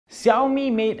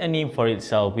Xiaomi made a name for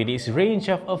itself with its range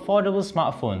of affordable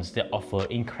smartphones that offer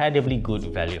incredibly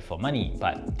good value for money.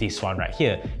 But this one right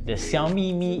here, the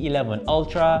Xiaomi Mi 11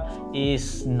 Ultra,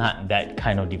 is not that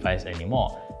kind of device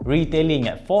anymore. Retailing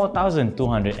at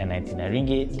 4,299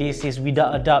 ringgit, this is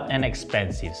without a doubt an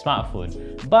expensive smartphone.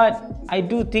 But I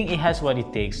do think it has what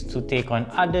it takes to take on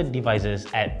other devices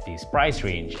at this price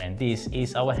range, and this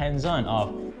is our hands-on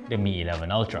of the Mi 11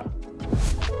 Ultra.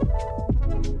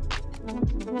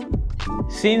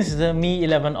 Since the Mi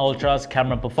 11 Ultra's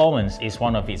camera performance is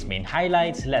one of its main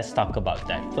highlights, let's talk about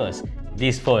that first.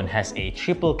 This phone has a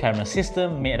triple camera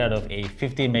system made out of a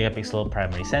 15 megapixel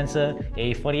primary sensor,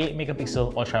 a 48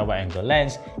 megapixel ultra wide angle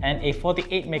lens, and a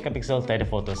 48 megapixel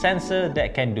telephoto sensor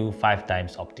that can do 5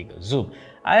 times optical zoom.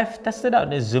 I've tested out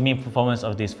the zooming performance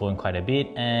of this phone quite a bit,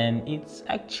 and it's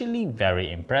actually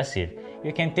very impressive.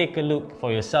 You can take a look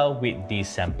for yourself with these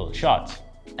sample shots.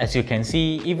 As you can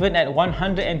see, even at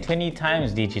 120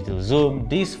 times digital zoom,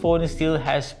 this phone still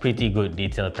has pretty good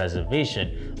detail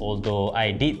preservation, although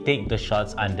I did take the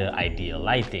shots under ideal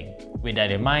lighting. With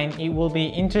that in mind, it will be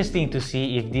interesting to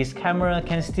see if this camera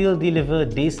can still deliver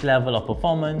this level of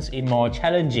performance in more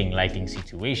challenging lighting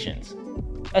situations.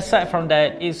 Aside from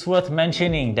that, it's worth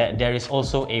mentioning that there is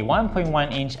also a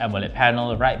 1.1-inch AMOLED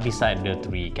panel right beside the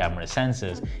 3 camera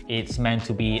sensors. It's meant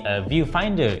to be a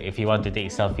viewfinder if you want to take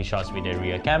selfie shots with the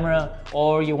rear camera,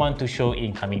 or you want to show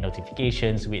incoming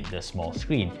notifications with the small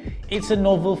screen. It's a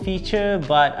novel feature,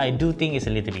 but I do think it's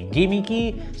a little bit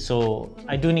gimmicky, so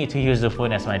I do need to use the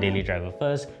phone as my daily driver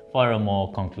first for a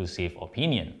more conclusive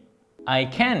opinion. I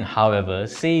can, however,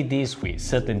 say this with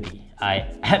certainty. I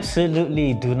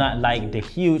absolutely do not like the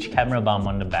huge camera bump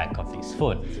on the back of this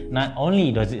phone. Not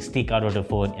only does it stick out of the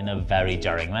phone in a very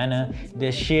jarring manner,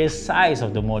 the sheer size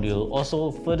of the module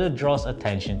also further draws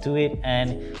attention to it,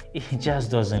 and it just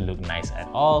doesn't look nice at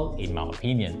all in my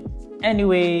opinion.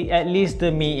 Anyway, at least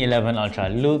the Mi 11 Ultra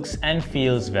looks and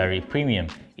feels very premium.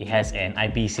 It has an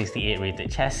IP68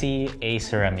 rated chassis, a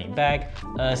ceramic back,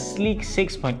 a sleek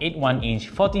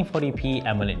 6.81-inch 1440p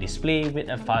AMOLED display with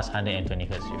a fast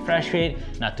 120Hz refresh rate,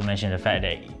 not to mention the fact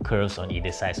that it curves on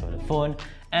either side of the phone,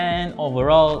 and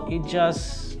overall, it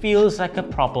just feels like a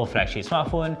proper flagship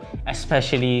smartphone,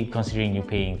 especially considering you're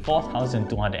paying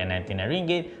 4,299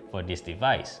 ringgit for this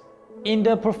device. In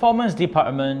the performance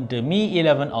department, the Mi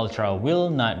 11 Ultra will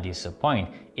not disappoint.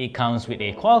 It comes with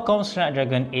a Qualcomm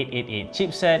Snapdragon 888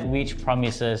 chipset, which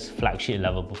promises flagship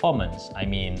level performance. I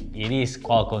mean, it is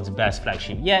Qualcomm's best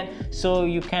flagship yet, so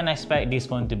you can expect this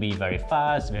phone to be very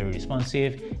fast, very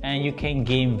responsive, and you can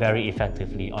game very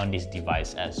effectively on this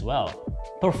device as well.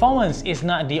 Performance is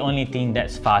not the only thing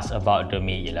that's fast about the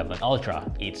Mi 11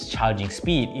 Ultra. Its charging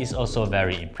speed is also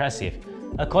very impressive.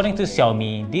 According to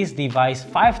Xiaomi, this device's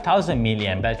 5000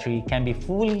 mAh battery can be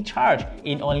fully charged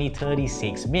in only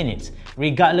 36 minutes,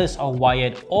 regardless of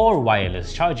wired or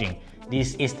wireless charging.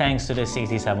 This is thanks to the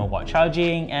 67-watt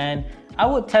charging, and I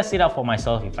would test it out for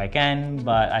myself if I can,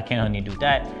 but I can only do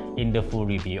that in the full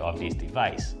review of this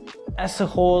device. As a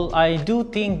whole, I do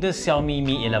think the Xiaomi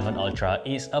Mi 11 Ultra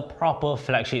is a proper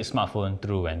flagship smartphone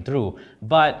through and through,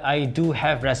 but I do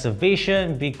have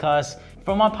reservation because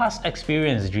from my past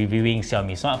experience reviewing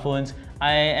Xiaomi smartphones,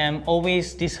 I am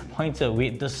always disappointed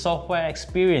with the software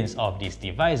experience of these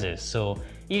devices, so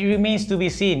it remains to be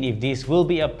seen if this will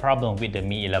be a problem with the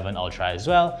Mi 11 Ultra as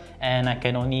well, and I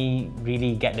can only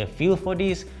really get the feel for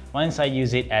this once I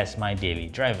use it as my daily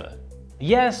driver.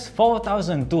 Yes,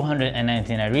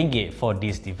 4,299 ringgit for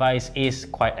this device is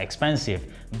quite expensive,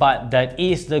 but that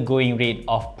is the going rate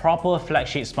of proper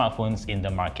flagship smartphones in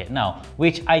the market now,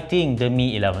 which I think the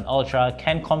Mi 11 Ultra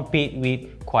can compete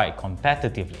with quite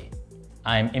competitively.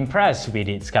 I'm impressed with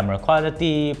its camera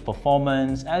quality,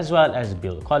 performance, as well as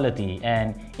build quality,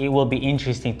 and it will be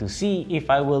interesting to see if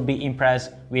I will be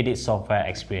impressed with its software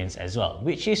experience as well,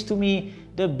 which is to me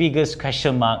the biggest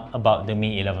question mark about the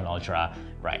Mi 11 Ultra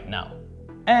right now.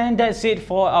 And that's it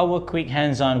for our quick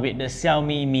hands-on with the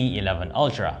Xiaomi Mi 11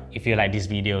 Ultra. If you like this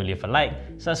video, leave a like,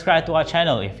 subscribe to our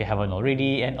channel if you haven't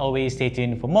already, and always stay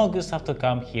tuned for more good stuff to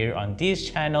come here on this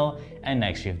channel and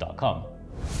nextrif.com.